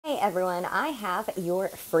everyone, I have your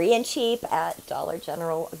free and cheap at Dollar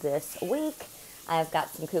General this week. I've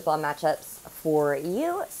got some coupon matchups for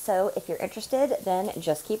you, so if you're interested, then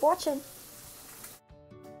just keep watching.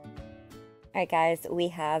 Alright guys, we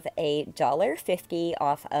have a $1.50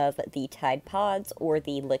 off of the Tide Pods or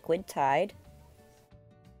the Liquid Tide.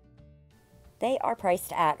 They are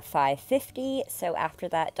priced at $5.50, so after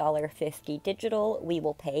that $1.50 digital, we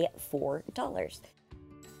will pay $4.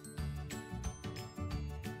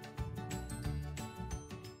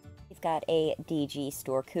 We've got a DG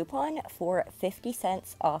store coupon for 50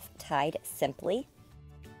 cents off Tide Simply.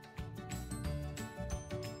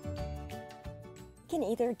 You can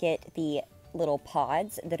either get the little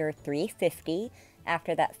pods that are $3.50.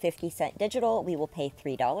 After that 50-cent digital, we will pay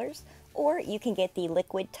 $3. Or you can get the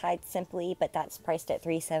liquid Tide Simply, but that's priced at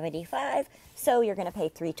 $3.75, so you're going to pay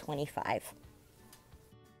 $3.25.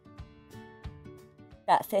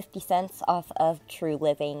 Got 50 cents off of True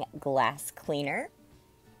Living glass cleaner.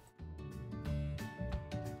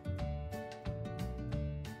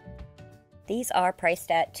 These are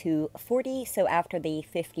priced at $2.40, so after the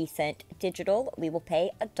 50-cent digital, we will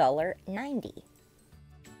pay $1.90.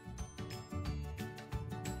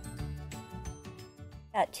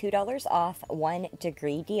 Got $2 off 1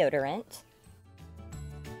 Degree deodorant.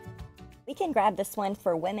 We can grab this one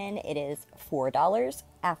for women. It is $4.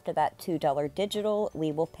 After that $2 digital,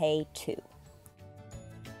 we will pay $2.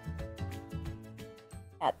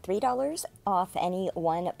 Got $3 off any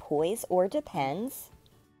one Poise or Depends.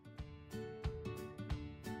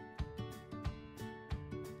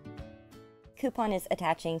 Coupon is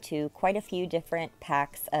attaching to quite a few different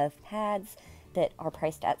packs of pads that are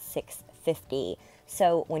priced at $6.50.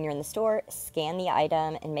 So when you're in the store, scan the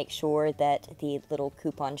item and make sure that the little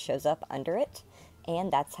coupon shows up under it,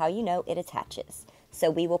 and that's how you know it attaches.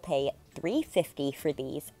 So we will pay $3.50 for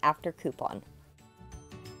these after coupon.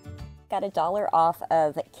 Got $1 off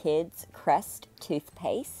of Kids Crest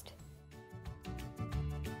toothpaste.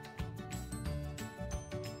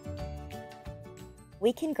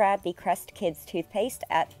 We can grab the Crest Kids toothpaste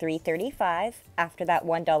at $3.35. After that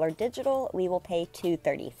 $1 digital, we will pay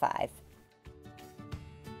 $2.35.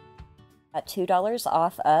 $2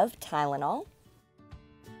 off of Tylenol.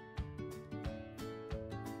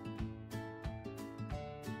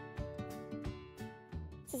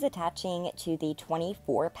 This is attaching to the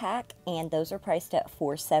 24 pack, and those are priced at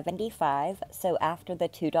 $4.75. So after the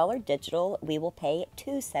 $2 digital, we will pay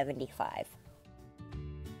 $2.75.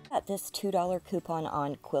 Got this $2 coupon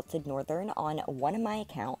on Quilted Northern on one of my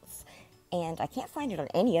accounts, and I can't find it on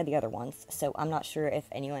any of the other ones, so I'm not sure if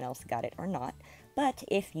anyone else got it or not. But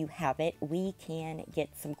if you have it, we can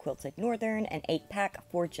get some Quilted Northern, an 8-pack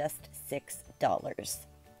for just $6. Got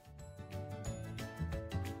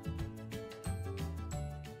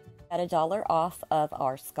 $1 off of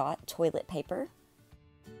our Scott toilet paper.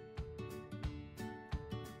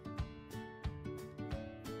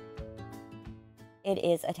 It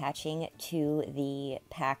is attaching to the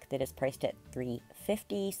pack that is priced at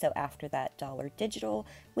 $3.50, so after that $1 digital,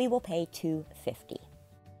 we will pay $2.50.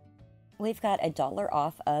 We've got $1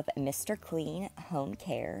 off of Mr. Clean Home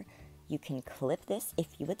Care. You can clip this if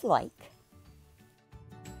you would like.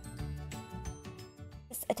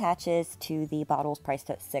 This attaches to the bottles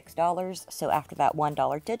priced at $6, so after that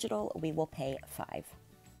 $1 digital, we will pay $5.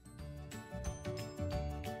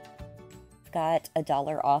 Got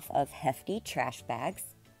 $1 off of Hefty trash bags.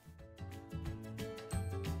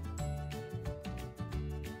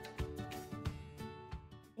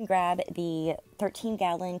 And grab the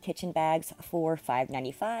 13-gallon kitchen bags for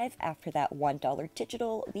 $5.95. After that $1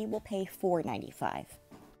 digital, we will pay $4.95.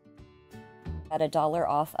 Got $1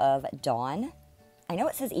 off of Dawn. I know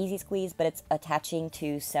it says Easy Squeeze, but it's attaching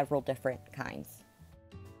to several different kinds.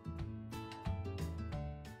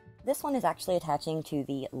 This one is actually attaching to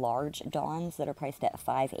the large Dawns that are priced at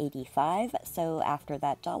 $5.85, so after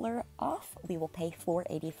that $1 off, we will pay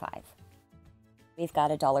 $4.85. We've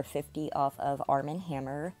got $1.50 off of Arm &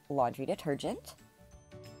 Hammer laundry detergent.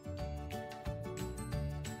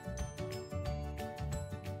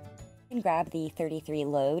 You can grab the 33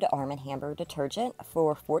 load Arm & Hammer detergent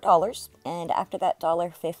for $4, and after that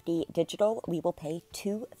 $1.50 digital, we will pay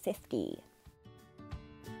 $2.50.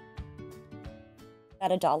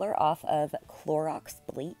 Got $1 off of Clorox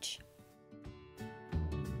bleach.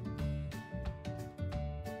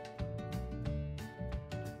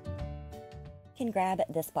 You can grab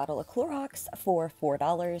this bottle of Clorox for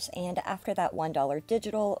 $4, and after that $1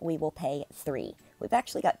 digital, we will pay $3. We've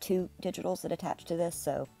actually got 2 digitals that attach to this,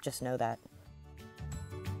 so just know that.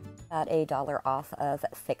 Got $1 off of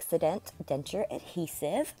Fixodent denture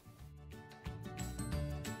adhesive.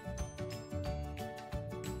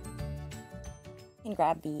 can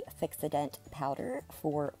grab the Fix-A-Dent powder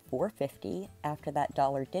for $4.50. After that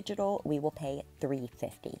dollar digital, we will pay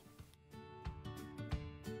 $3.50.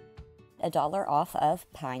 $1 off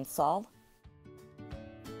of Pine Sol.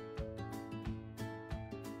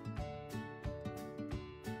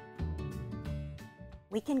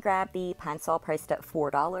 We can grab the Pine Sol priced at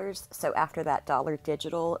 $4, so after that dollar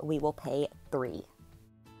digital, we will pay $3.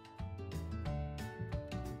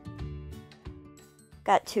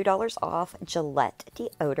 Got $2 off Gillette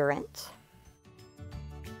deodorant.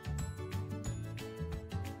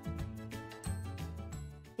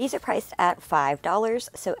 These are priced at $5,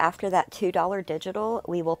 so after that $2 digital,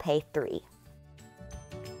 we will pay $3.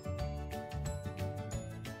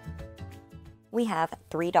 We have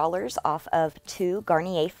 $3 off of 2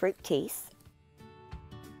 Garnier Fructis.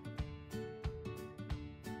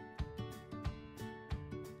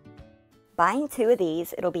 Buying 2 of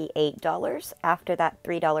these, it'll be $8. After that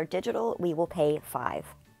 $3 digital, we will pay $5.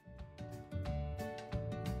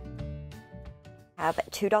 Have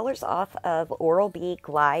 $2 off of Oral-B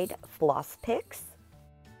Glide Floss Picks.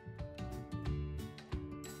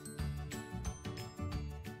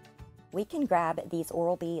 We can grab these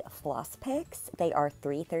Oral-B Floss Picks. They are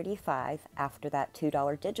 $3.35. After that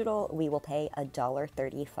 $2 digital, we will pay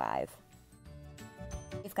 $1.35.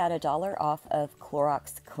 We've got $1 off of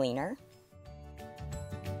Clorox Cleaner.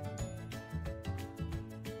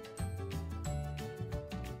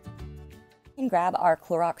 You can grab our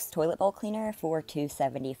Clorox Toilet Bowl Cleaner for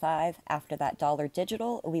 $2.75. After that dollar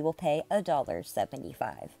digital, we will pay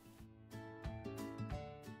 $1.75.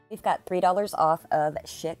 We've got $3 off of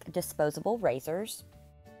Schick disposable razors.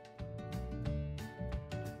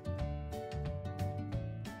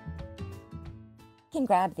 You can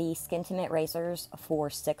grab the Skintimate razors for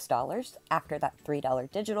 $6. After that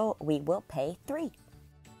 $3 digital, we will pay $3.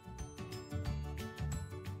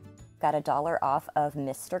 Got $1 off of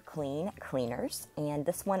Mr. Clean cleaners, and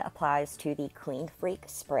this one applies to the Clean Freak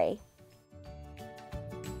spray.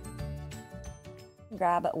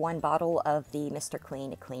 Grab 1 bottle of the Mr.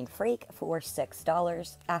 Clean Clean Freak for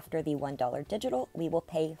 $6. After the $1 digital, we will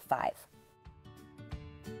pay $5.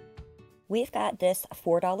 We've got this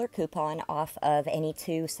 $4 coupon off of any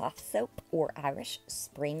 2 soft soap or Irish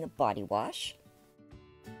Spring body wash.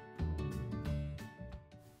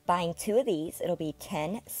 Buying 2 of these, it'll be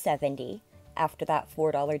 $10.70. After that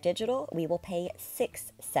 $4 digital, we will pay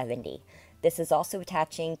 $6.70. This is also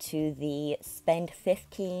attaching to the Spend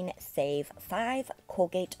 15, Save 5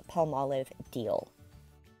 Colgate-Palmolive deal.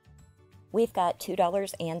 We've got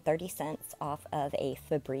 $2.30 off of a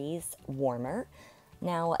Febreze warmer.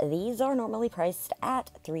 Now, these are normally priced at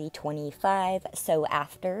 $3.25, so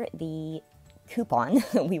after the coupon,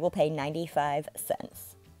 we will pay 95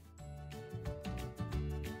 cents.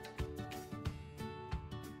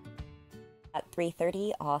 At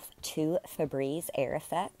 $3.30 off 2 Febreze Air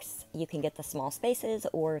Effects. You can get the small spaces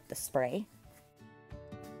or the spray.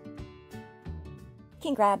 You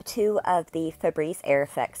can grab 2 of the Febreze Air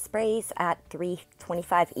Effects sprays at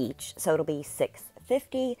 $3.25 each, so it'll be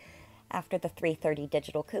 $6.50. After the $3.30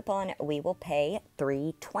 digital coupon, we will pay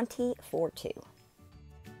 $3.20 for 2.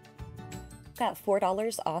 Got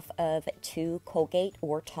 $4 off of 2 Colgate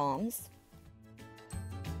or Tom's.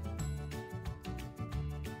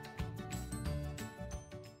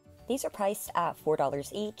 These are priced at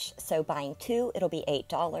 $4 each, so buying 2, it'll be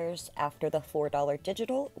 $8. After the $4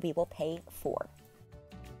 digital, we will pay $4.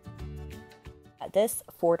 This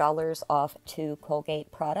 $4 off 2 Colgate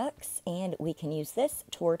products, and we can use this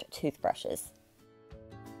toward toothbrushes.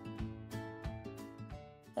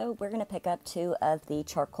 So we're going to pick up 2 of the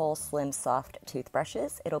Charcoal Slim Soft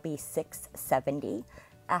toothbrushes. It'll be $6.70.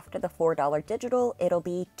 After the $4 digital, it'll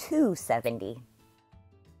be $2.70.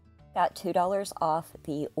 Got $2 off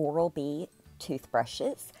the Oral-B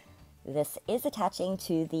toothbrushes. This is attaching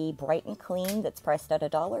to the Bright and Clean that's priced at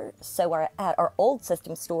 $1. So at our old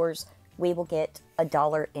system stores, we will get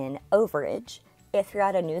 $1 in overage. If you're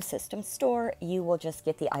at a new system store, you will just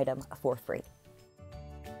get the item for free.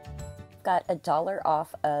 Got $1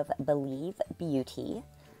 off of Believe Beauty.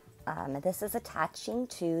 This is attaching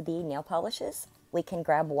to the nail polishes. We can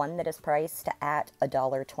grab one that is priced at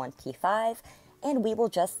 $1.25. And we will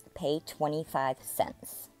just pay 25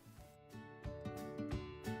 cents.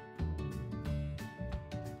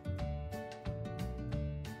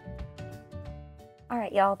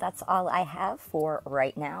 Alright y'all, that's all I have for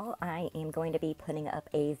right now. I am going to be putting up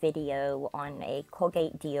a video on a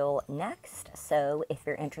Colgate deal next, so if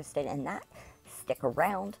you're interested in that, stick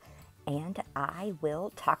around, and I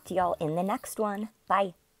will talk to y'all in the next one.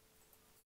 Bye!